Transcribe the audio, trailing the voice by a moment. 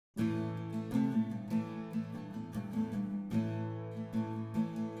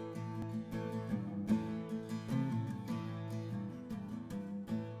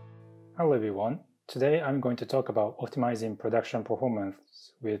Hello everyone. Today I'm going to talk about optimizing production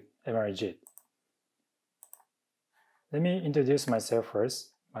performance with MRI JIT. Let me introduce myself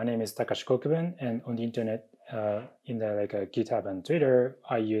first. My name is Takashi Kokubun, and on the internet, in the GitHub and Twitter,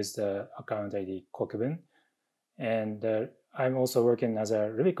 I use the account ID Kokubun. And I'm also working as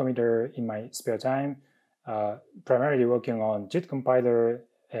a Ruby committer in my spare time, primarily working on JIT compiler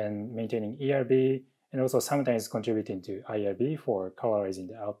and maintaining ERB, and also sometimes contributing to IRB for colorizing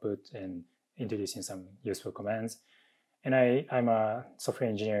the output and introducing some useful commands. And I'm a software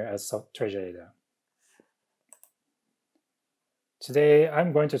engineer at Treasure Data. Today,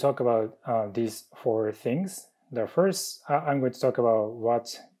 I'm going to talk about these four things. The first, I'm going to talk about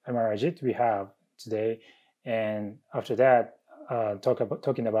what MRI JIT we have today. And after that,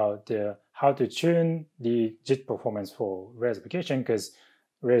 talking about how to tune the JIT performance for RES application, because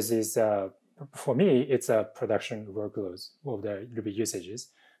RES is, for me, it's a production workload of the Ruby usages,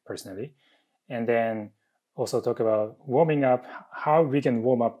 personally. And then also talk about warming up, how we can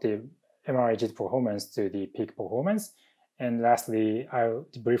warm up the MRI JIT performance to the peak performance. And lastly, I'll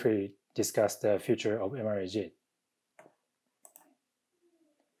briefly discuss the future of MRI JIT.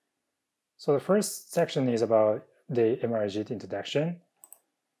 So the first section is about the MRI JIT introduction.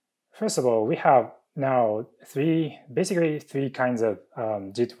 First of all, we have now basically three kinds of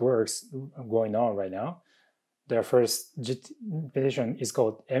JIT works going on right now. The first JIT implementation is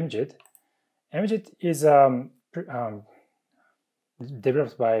called MJIT. MJIT is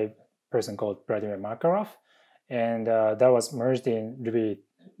developed by a person called Vladimir Makarov, and that was merged in Ruby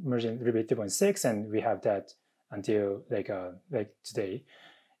 2.6, and we have that until today.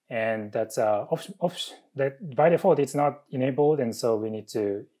 And that's that by default it's not enabled, and so we need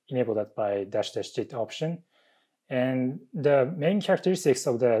to enable that by --JIT option. And the main characteristics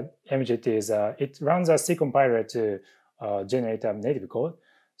of the MJIT is it runs a C compiler to generate a native code.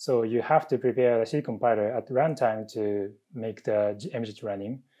 So you have to prepare a C compiler at runtime to make the MJIT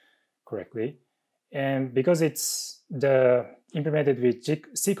running correctly. And because it's implemented with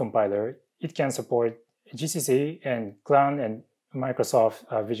C compiler, it can support GCC and Clown and Microsoft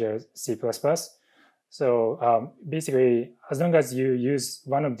Visual C++. So basically, as long as you use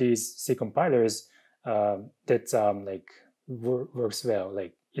one of these C compilers, that works well,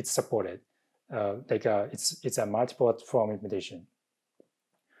 like it's supported, it's a multi-platform implementation.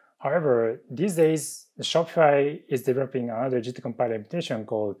 However, these days, Shopify is developing another JIT compiler implementation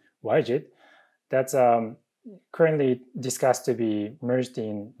called YJIT that's currently discussed to be merged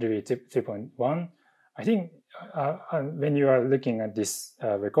in Ruby 3.1. I think when you are looking at this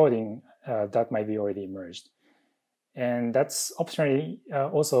recording, that might be already merged. And that's optionally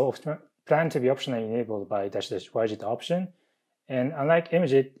also planned to be optionally enabled by --YJIT option. And unlike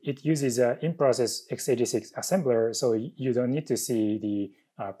MJIT, it uses an in-process x86 assembler, so you don't need to see the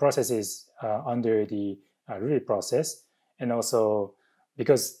processes under the Ruby process. And also,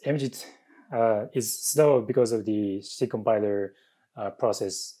 because MJIT is slow because of the C compiler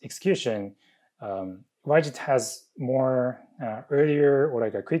process execution, YJIT has more earlier or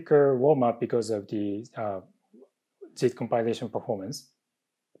a quicker warm-up because of the JIT compilation performance.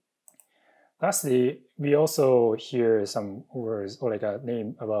 Lastly, we also hear some words or a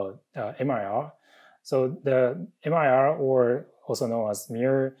name about MIR. So the MIR, or also known as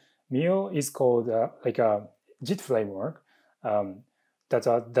MIR, is called a JIT framework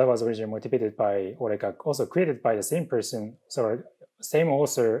that was originally motivated by, or also created by the same person, so same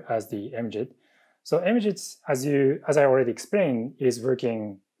author as the MJIT. So MJIT, as I already explained, is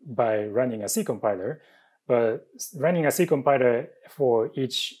working by running a C compiler, but running a C compiler for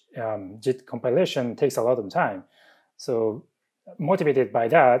each JIT compilation takes a lot of time. So motivated by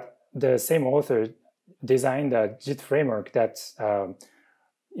that, the same author designed a JIT framework that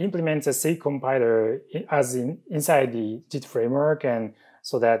implements a C compiler inside the JIT framework, and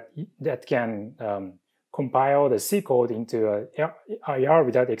so that can compile the C code into a IR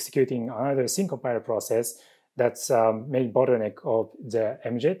without executing another C compiler process. That's main bottleneck of the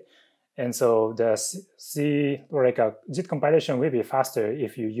MJIT. And so the C or JIT compilation will be faster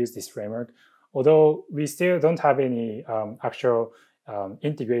if you use this framework, although we still don't have any actual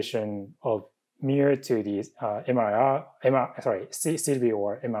integration of MIR to the CRB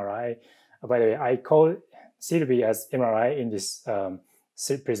or MRI. By the way, I call CRB as MRI in this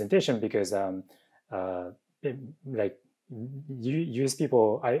presentation because US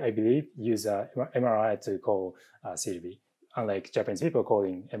people, I believe, use MRI to call CRB, unlike Japanese people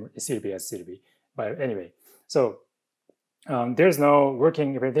calling CRB as CRB. But anyway, so there's no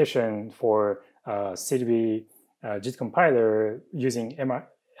working implementation for CRB JIT compiler using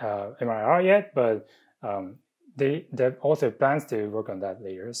MIR yet, but the author plans to work on that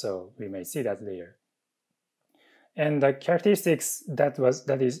later, so we may see that later. And the characteristics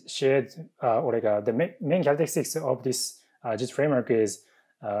that is shared, or like the main characteristics of this JIT framework is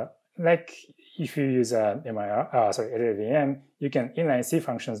like if you use a LLVM, you can inline C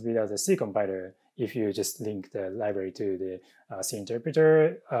functions without a C compiler if you just link the library to the C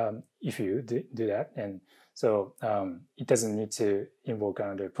interpreter. If you do that, and so it doesn't need to invoke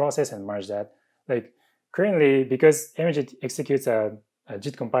another process and merge that. Like currently, because MRJIT executes a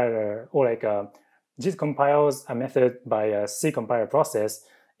JIT compiler, or like JIT compiles a method by a C compiler process,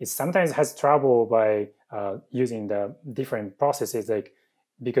 it sometimes has trouble by using the different processes. Like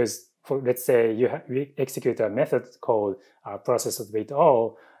because let's say we execute a method called process.wait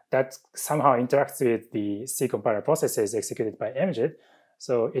all that somehow interacts with the C compiler processes executed by MRJIT.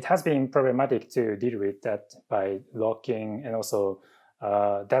 So it has been problematic to deal with that by locking, and also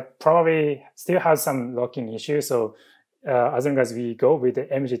that probably still has some locking issues. So as long as we go with the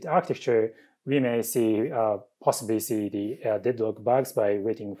MRJIT architecture, we may possibly see the deadlock bugs by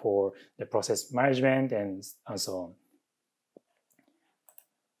waiting for the process management and so on.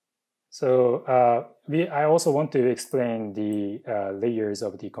 So I also want to explain the layers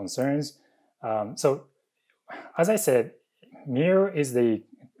of the concerns. So as I said, Mir is the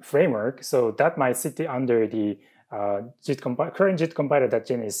framework, so that might sit under the current JIT compiler that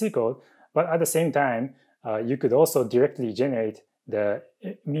generates C code. But at the same time, you could also directly generate the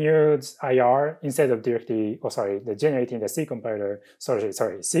Mir's IR instead of directly, the generating the C compiler,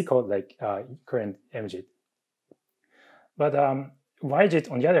 C code like current MJIT. But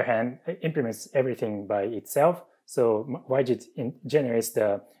YJIT, on the other hand, implements everything by itself. So YJIT generates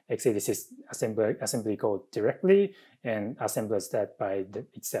the x86 assembly code directly and assembles that by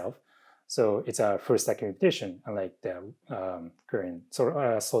itself. So it's a full stack implementation, unlike the current,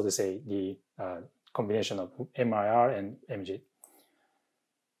 so to say, the combination of MIR and MJIT.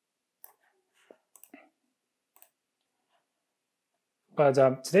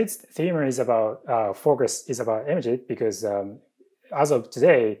 But today's theme is about focus is about MJIT, because as of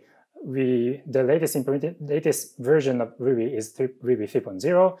today, the latest version of Ruby is Ruby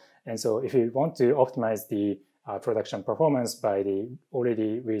 3.0, and so if you want to optimize the production performance by the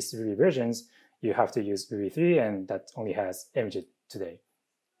already released Ruby versions, you have to use Ruby 3, and that only has MJIT today.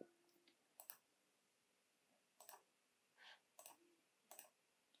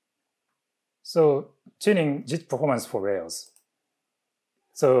 So tuning JIT performance for Rails.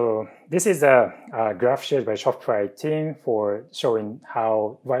 So this is a graph shared by Shopify team for showing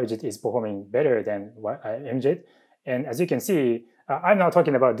how YJIT is performing better than MJIT. And as you can see, I'm not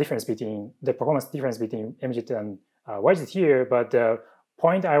talking about the performance difference between MJIT and YJIT here, but the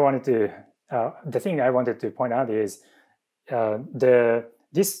thing I wanted to point out is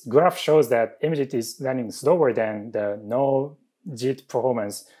this graph shows that MJIT is running slower than the no JIT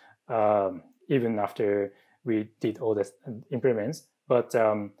performance even after we did all the improvements. But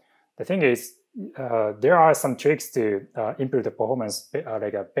the thing is, there are some tricks to improve the performance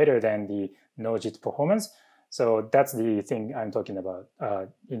better than the no JIT performance. So that's the thing I'm talking about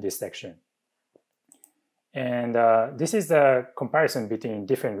in this section. And this is the comparison between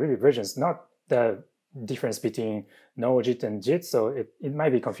different Ruby versions, not the difference between no JIT and JIT. So it might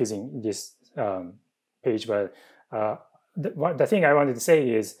be confusing in this page, but the thing I wanted to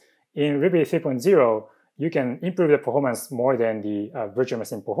say is in Ruby 3.0, you can improve the performance more than the virtual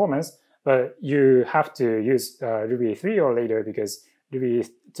machine performance, but you have to use Ruby 3 or later, because Ruby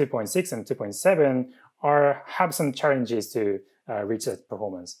 2.6 and 2.7 have some challenges to reach that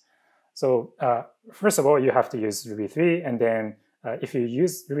performance. So first of all, you have to use Ruby 3, and then if you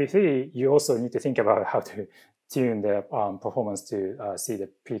use Ruby 3, you also need to think about how to tune the performance to see the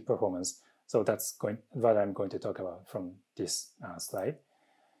peak performance. So that's what I'm going to talk about from this slide.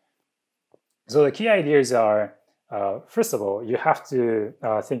 So the key ideas are, first of all, you have to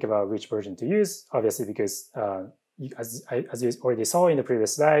think about which version to use, obviously, because as you already saw in the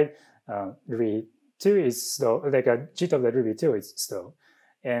previous slide, Ruby 2 is slow, like a JIT of the Ruby 2 is slow.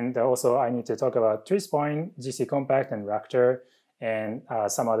 And also I need to talk about trace point, GC compact, and Raptor, and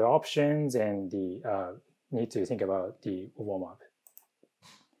some other options, and need to think about the warm-up.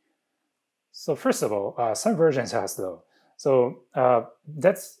 So first of all, some versions are slow. So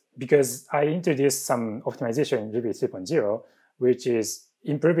that's because I introduced some optimization in Ruby 3.0, which is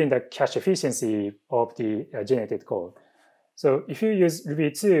improving the cache efficiency of the generated code. So if you use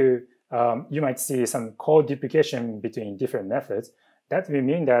Ruby 2, you might see some code duplication between different methods. That will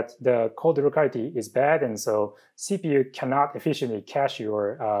mean that the code locality is bad, and so CPU cannot efficiently cache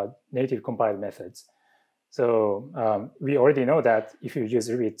your native compiled methods. So we already know that if you use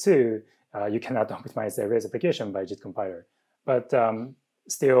Ruby 2, you cannot optimize the Rails application by JIT compiler. But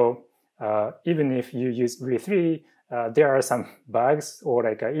still, even if you use Ruby 3, there are some bugs or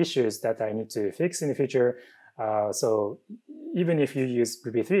like issues that I need to fix in the future. So even if you use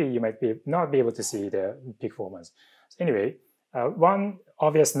Ruby 3, you might not be able to see the peak performance. So anyway, one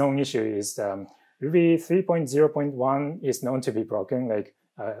obvious known issue is Ruby 3.0.1 is known to be broken. Like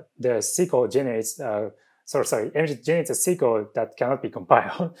the C code generates, MJIT generates a C code that cannot be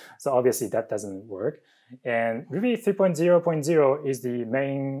compiled. So obviously that doesn't work. And Ruby 3.0.0 is the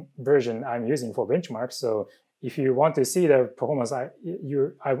main version I'm using for benchmarks. So if you want to see the performance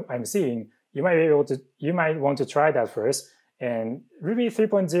I'm seeing, you might want to try that first. And Ruby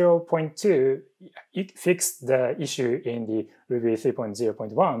 3.0.2, it fixed the issue in the Ruby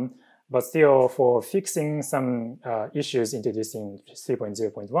 3.0.1, but still for fixing some issues introduced in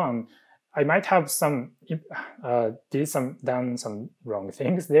 3.0.1, I might have done some wrong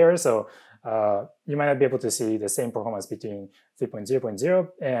things there. So you might not be able to see the same performance between 3.0.0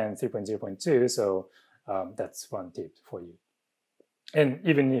 and 3.0.2. So that's one tip for you. And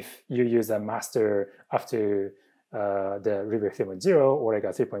even if you use a master after the Ruby 3.0 or like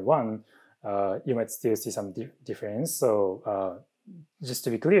a 3.1, you might still see some difference. So just to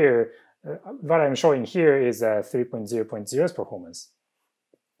be clear, what I'm showing here is 3.0.0's performance,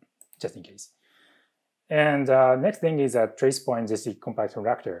 just in case. And next thing is a trace point GC compact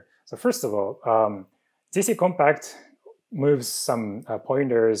reactor. So first of all, GC compact moves some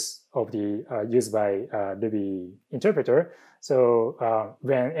pointers of the used by Ruby interpreter. So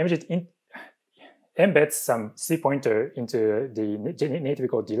when MJIT embeds some C pointer into the native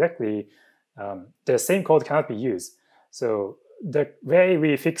code directly, the same code cannot be used. So the way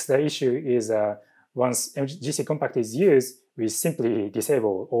we fix the issue is once GC compact is used, we simply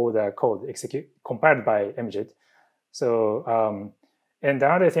disable all the code compiled by MJIT. So and the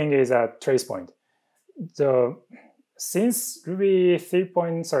other thing is a trace point. So since Ruby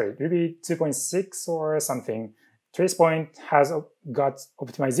 2.6 or something, trace point has got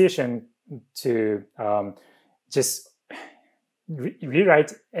optimization to just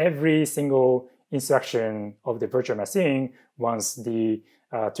rewrite every single instruction of the virtual machine once the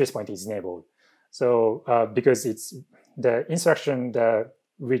trace point is enabled. So because it's the instruction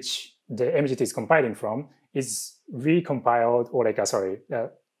which the MJIT is compiling from is recompiled or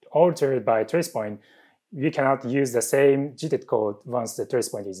altered by trace point, we cannot use the same JIT code once the trace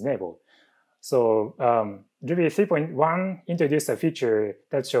point is enabled. So Ruby 3.1 introduced a feature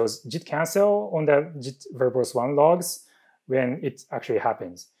that shows JIT cancel on the JIT verbose 1 logs when it actually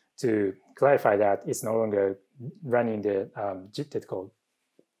happens, to clarify that it's no longer running the JIT code.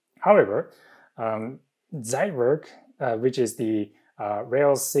 However, Zyberg, which is the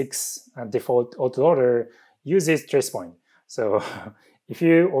Rails 6 default autoloader, uses trace point. So if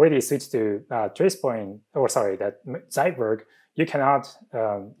you already switched to trace point, that Zyberg, you cannot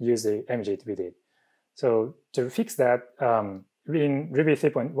use the MJIT with it. So to fix that, in Ruby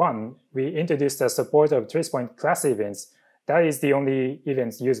 3.1, we introduced the support of trace point class events. That is the only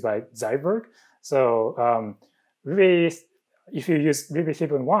events used by Zyberg. So if you use Ruby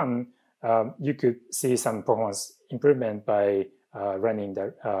 3.1, you could see some performance improvement by running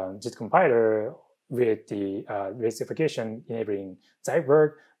the JIT compiler with the Rails application enabling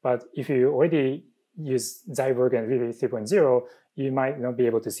Zyberg. But if you already use Zyberg and Ruby 3.0, you might not be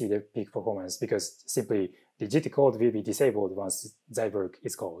able to see the peak performance because simply the JIT code will be disabled once Zyberg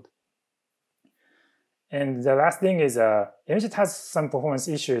is called. And the last thing is MJIT has some performance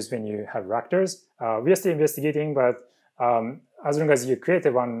issues when you have reactors. We are still investigating, but as long as you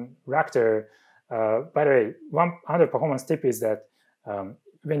create one reactor, by the way, one other performance tip is that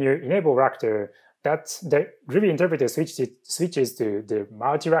when you enable reactor, the Ruby interpreter switches to the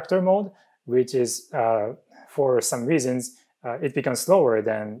multi-reactor mode, which is, for some reasons, it becomes slower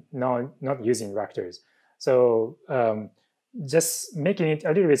than not using reactors. So just making it a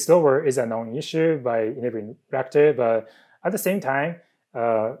little bit slower is a known issue by enabling reactor. But at the same time,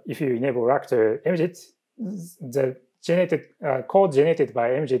 if you enable reactor, MJIT, the code generated by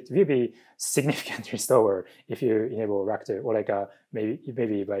MJIT will be significantly slower if you enable reactor, or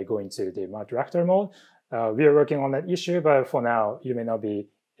maybe by going to the multi-reactor mode. We are working on that issue, but for now, you may not be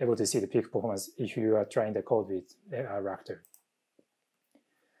able to see the peak performance if you are trying the code with reactor.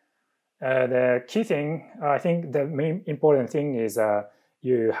 The key thing, I think the main important thing is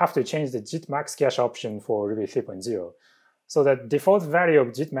you have to change the JIT max cache option for Ruby 3.0. So the default value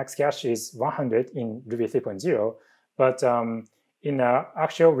of JIT max cache is 100 in Ruby 3.0, but in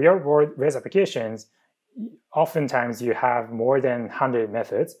actual real-world Rails applications, oftentimes you have more than 100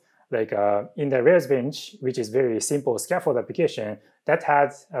 methods. Like in the Rails bench, which is very simple scaffold application, that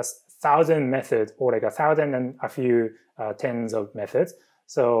has 1,000 methods or like 1,000 and a few tens of methods.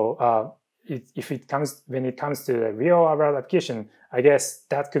 So when it comes to the real world application, I guess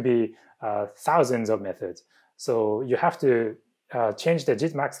that could be thousands of methods. So you have to change the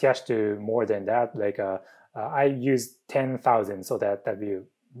JIT max cache to more than that. Like I use 10,000 so that will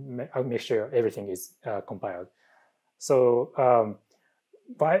make sure everything is compiled. So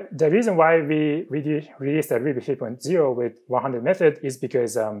the reason why we released the Ruby 3.0 with 100 methods is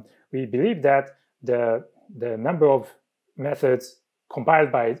because we believe that the number of methods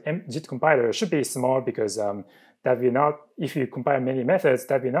compiled by JIT compiler should be small, because that will not, if you compile many methods,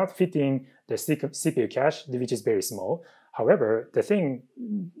 that will not fit in the CPU cache, which is very small. However, the thing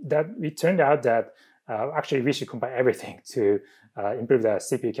that it turned out that actually we should compile everything to improve the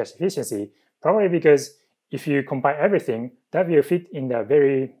CPU cache efficiency, probably because if you compile everything, that will fit in the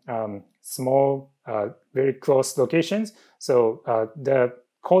very small, very close locations. So the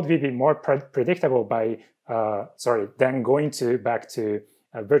code will be more predictable by than going back to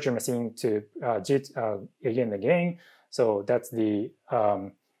a virtual machine to JIT again and again. So that's the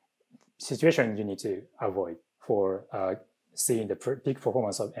situation you need to avoid for seeing the peak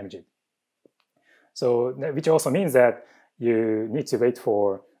performance of MJIT. So which also means that you need to wait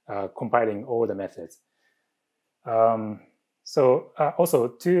for compiling all the methods. Also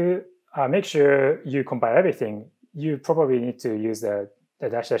to make sure you compile everything, you probably need to use the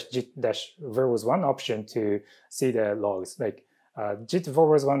 -JIT-verbose1 option to see the logs. Like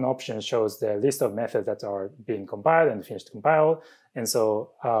JIT-verbose1 option shows the list of methods that are being compiled and finished compiled, and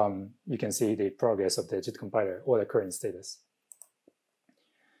so you can see the progress of the JIT compiler or the current status.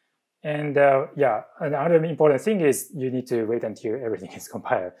 And yeah, another important thing is you need to wait until everything is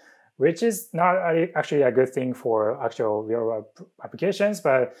compiled, which is not actually a good thing for actual real-world applications.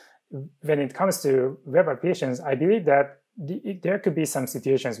 But when it comes to web applications, I believe that there could be some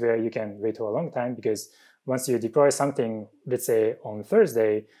situations where you can wait for a long time, because once you deploy something, let's say on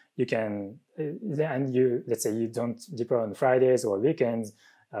Thursday, you can, and let's say you don't deploy on Fridays or weekends,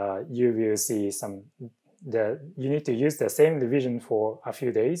 you will see you need to use the same revision for a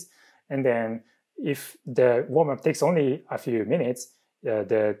few days. And then if the warm-up takes only a few minutes,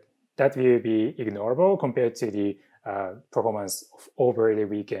 that will be ignorable compared to the performance of over the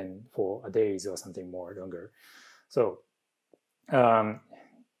weekend for days or something more longer. So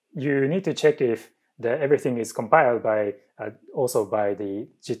you need to check if everything is compiled by also by the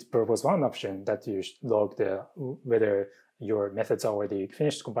JIT-verbose1 option, that you log whether your methods are already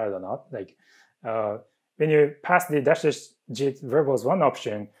finished compiled or not. Like when you pass the -JIT-verbose1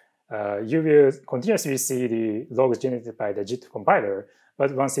 option, you will continuously see the logs generated by the JIT compiler.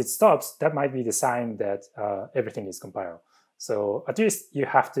 But once it stops, that might be the sign that everything is compiled. So at least you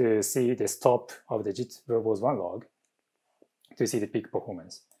have to see the stop of the JIT-verbose1 log to see the peak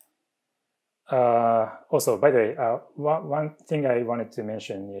performance. Also, by the way, one thing I wanted to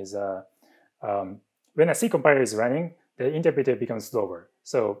mention is when a C compiler is running, the interpreter becomes slower.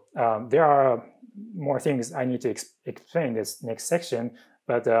 So there are more things I need to explain in this next section.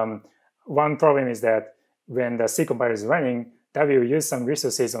 But one problem is that when the C compiler is running, that will use some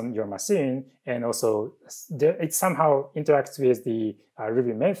resources on your machine, and also it somehow interacts with the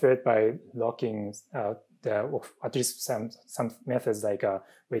Ruby method by locking at least some methods, like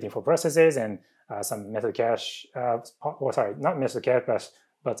waiting for processes and some method cache, or sorry, not method cache,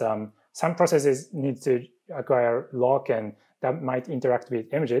 but some processes need to acquire lock, and that might interact with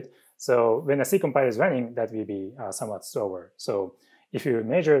MJIT. So when a C compiler is running, that will be somewhat slower. So if you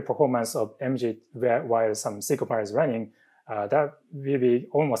measure performance of MJIT while some C compiler is running, that will be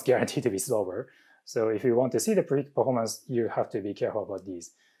almost guaranteed to be slower. So if you want to see the peak performance, you have to be careful about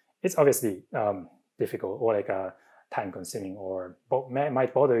these. It's obviously difficult or like time-consuming, or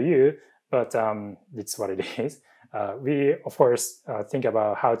might bother you, but it's what it is. We, of course, think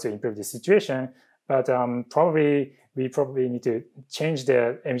about how to improve the situation, but we probably need to change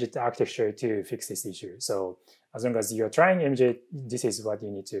the MJIT architecture to fix this issue. So as long as you're trying MJIT, this is what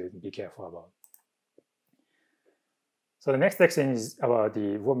you need to be careful about. So the next section is about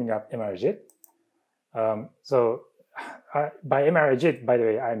the warming up MRI JIT. By MRI JIT, by the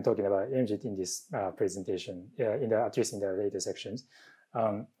way, I'm talking about MJIT in this presentation, at least in the later sections.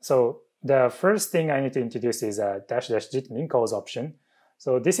 So the first thing I need to introduce is a --JIT min calls option.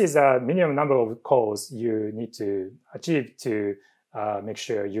 So this is a minimum number of calls you need to achieve to make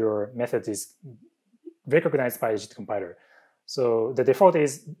sure your method is recognized by a JIT compiler. So the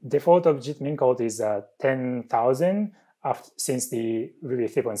default of JIT min call is 10,000 since the Ruby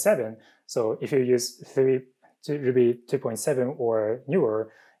 3.7. So if you use Ruby 2.7 or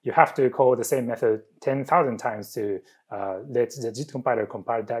newer, you have to call the same method 10,000 times to let the JIT compiler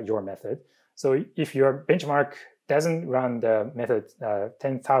compile your method. So if your benchmark doesn't run the method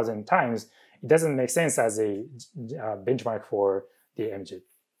 10,000 times, it doesn't make sense as a benchmark for the MJIT.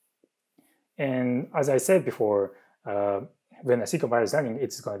 And as I said before, when a C compiler is running,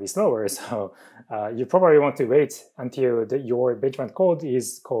 it's going to be slower. So you probably want to wait until your benchmark code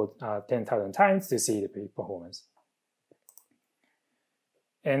is called 10,000 times to see the peak performance.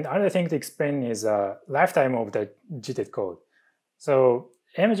 And another thing to explain is lifetime of the JIT code. So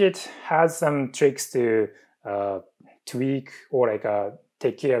MJIT has some tricks to tweak or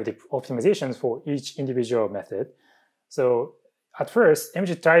take care of the optimizations for each individual method. So at first,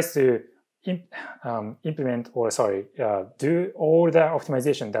 MJIT tries to implement or do all the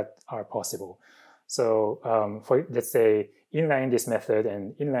optimization that are possible. So for let's say inline this method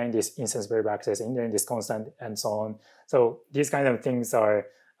and inline this instance variable access, inline this constant, and so on. So these kind of things are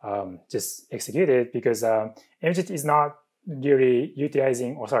just executed because MJIT is not really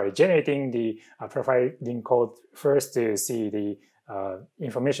utilizing generating the profiling code first to see the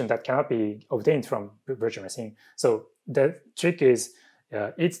information that cannot be obtained from virtual machine. So the trick is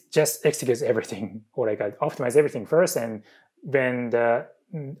it just executes everything or optimize everything first, and when the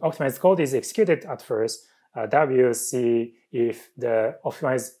optimized code is executed at first, that will see if the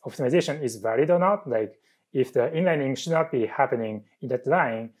optimization is valid or not. Like if the inlining should not be happening in that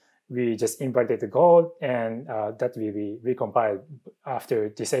line, we just invalidate the code, and that will be recompiled after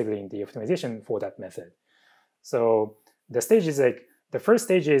disabling the optimization for that method. So the stage is the first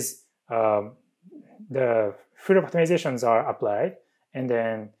stage is the full optimizations are applied, and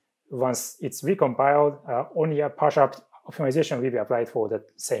then once it's recompiled, only a partial optimization will be applied for the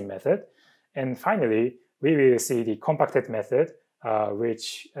same method. And finally, we will see the compacted method,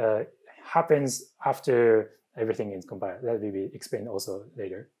 which happens after everything is compiled. That will be explained also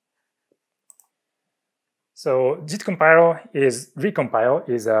later. So JIT compiler recompile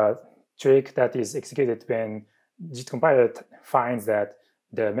is a trick that is executed when JIT compiler finds that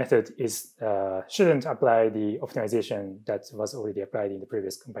the method shouldn't apply the optimization that was already applied in the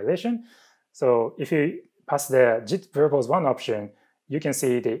previous compilation. So if you pass the JIT variables 1 option, you can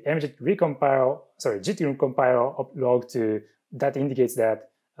see the MJIT JIT recompile log to that indicates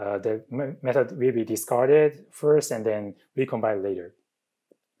that the method will be discarded first and then recompiled later,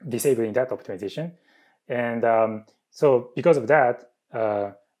 disabling that optimization. And so because of that,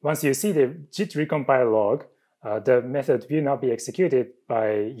 once you see the JIT recompile log, the method will not be executed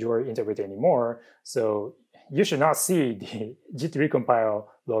by your interpreter anymore. So you should not see the JIT recompile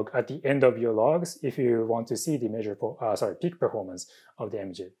log at the end of your logs if you want to see the peak performance of the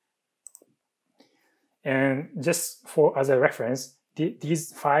MJIT. And just as a reference,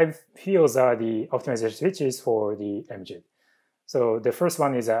 these 5 fields are the optimization switches for the MJIT. So the first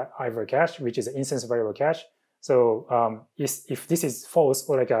one is a Ivor cache, which is an instance variable cache. So if this is false,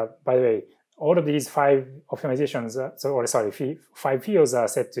 or by the way, all of these 5 optimizations, 5 fields are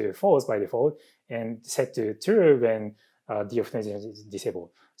set to false by default and set to true when the optimization is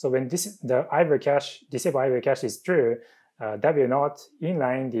disabled. So when the Ivor cache, disabled Ivor cache is true, that will not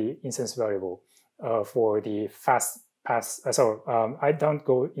inline the instance variable for the fast pass. I don't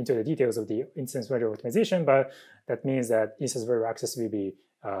go into the details of the instance variable optimization, but that means that instance variable access will be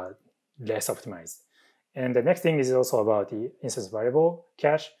less optimized. And the next thing is also about the instance variable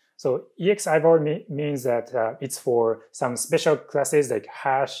cache. So EXIVOR means that it's for some special classes like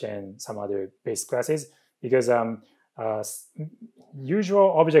hash and some other base classes, because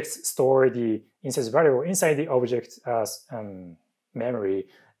usual objects store the instance variable inside the object memory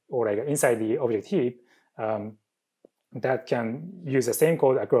or inside the object heap that can use the same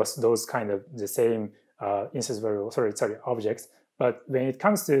code across those kind of the same instance variable, objects. But when it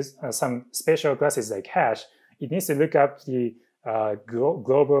comes to some special classes like hash, it needs to look up the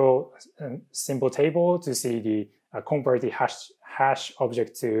global symbol table to see the convert the hash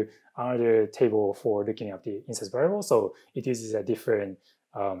object to another table for looking up the instance variable. So it uses a different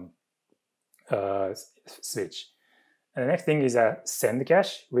switch. And the next thing is a send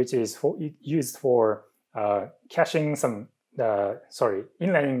cache, which is used for caching some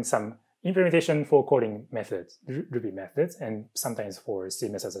inlining some implementation for calling methods, Ruby methods, and sometimes for C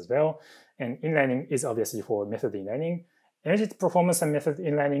methods as well. And inlining is obviously for method inlining. MJIT performs some method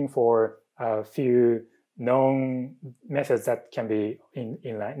inlining for a few known methods that can be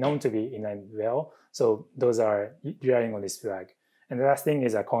known to be inlined well. So those are relying on this flag. And the last thing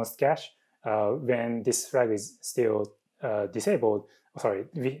is a const cache. When this flag is still disabled,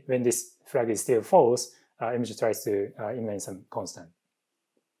 when this flag is still false, MJIT tries to inline some constant.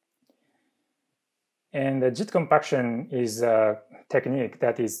 And the JIT compaction is a technique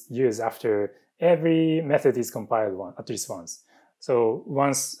that is used after every method is compiled at least once. So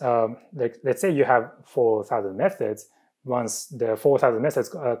once, like let's say you have 4,000 methods, once the 4,000 methods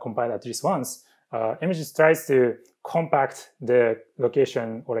are compiled at least once, MJIT tries to compact the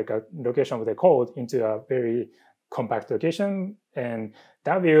location or like a location of the code into a very compact location, and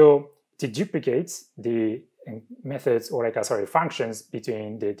that will deduplicate the methods or like functions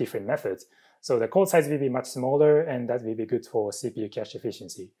between the different methods. So the code size will be much smaller, and that will be good for CPU cache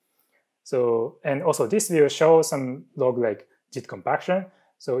efficiency. So, and also this will show some log-like JIT compaction.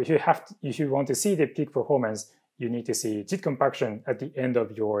 So if you want to see the peak performance, you need to see JIT compaction at the end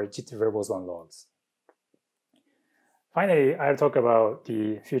of your JIT verbose1 logs. Finally, I'll talk about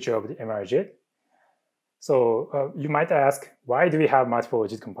the future of the MRI JIT. So you might ask, why do we have multiple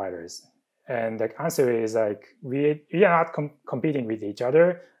JIT compilers? And the answer is like, we are not competing with each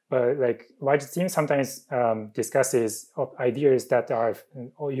other, but like YJIT team sometimes discusses ideas that are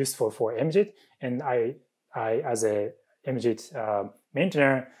useful for MJIT, and I as a MJIT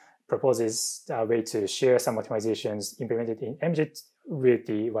maintainer, proposes a way to share some optimizations implemented in MJIT with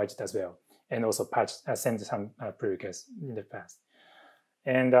the YJIT as well, and also send some prerequisites in the past.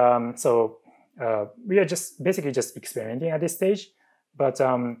 And so we are basically just experimenting at this stage. But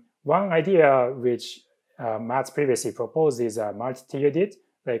one idea which Matt previously proposed is a multi-tier JIT.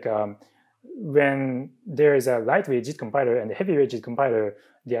 Like when there is a lightweight JIT compiler and a heavyweight JIT compiler,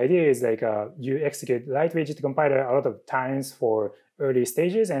 the idea is like you execute lightweight JIT compiler a lot of times for early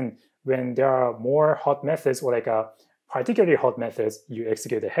stages, and when there are more hot methods or like particularly hot methods, you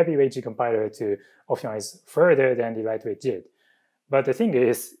execute a heavyweight JIT compiler to optimize further than the lightweight JIT. But the thing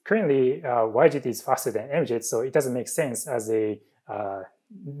is, currently YJIT is faster than MJIT, so it doesn't make sense as a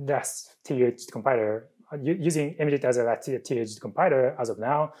last tier JIT compiler, using MJIT as a last tier JIT compiler as of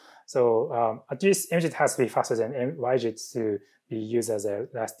now. So at least MJIT has to be faster than YJIT to be used as a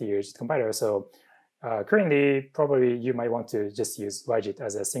last tier JIT compiler. So currently, probably you might want to just use YJIT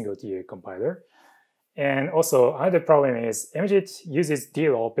as a single tier compiler. And also another problem is MJIT uses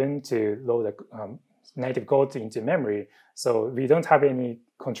DLOpen to load the native code into memory. So we don't have any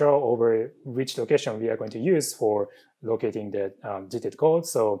control over which location we are going to use for locating the JIT code.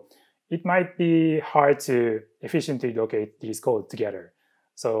 So it might be hard to efficiently locate these codes together.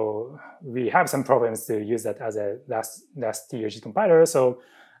 So we have some problems to use that as a last tier JIT compiler. So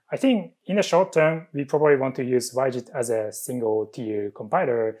I think in the short term, we probably want to use YJIT as a single tier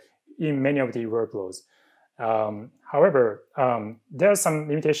compiler in many of the workloads. However, there's some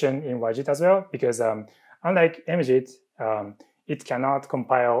limitation in YJIT as well, because unlike MJIT, it cannot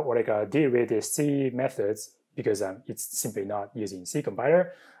compile or like deal with the C methods because it's simply not using C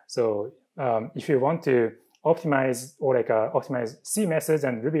compiler. So if you want to optimize or like optimize C methods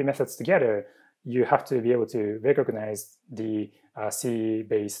and Ruby methods together, you have to be able to recognize the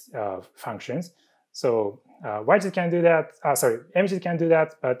C-based functions. So YJIT can do that. MJIT can do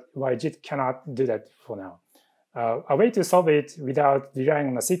that, but YJIT cannot do that for now. A way to solve it without relying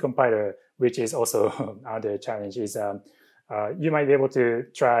on a C compiler, which is also another challenge, is you might be able to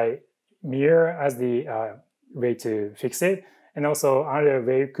try mirror as the way to fix it. And also another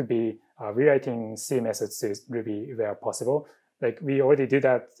way could be rewriting C methods to Ruby where possible. Like we already do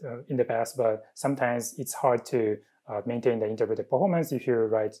that in the past, but sometimes it's hard to maintain the interpreter performance if you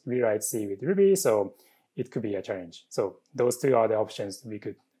rewrite C with Ruby. So it could be a challenge. So those two are the options we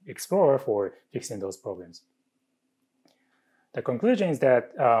could explore for fixing those problems. The conclusion is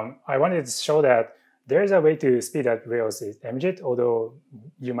that I wanted to show that there is a way to speed up Rails with MJIT, although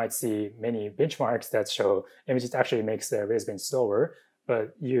you might see many benchmarks that show MJIT actually makes the Rails bench slower,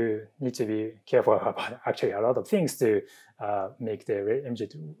 but you need to be careful about actually a lot of things to make the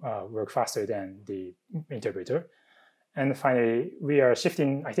MJIT work faster than the interpreter. And finally, we are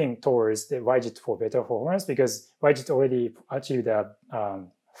shifting, I think, towards the YJIT for better performance, because YJIT already achieved a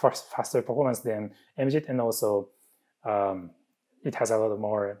faster performance than MJIT, and also it has a lot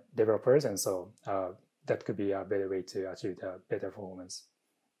more developers, and so that could be a better way to achieve the better performance.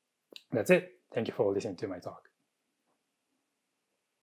 That's it. Thank you for listening to my talk.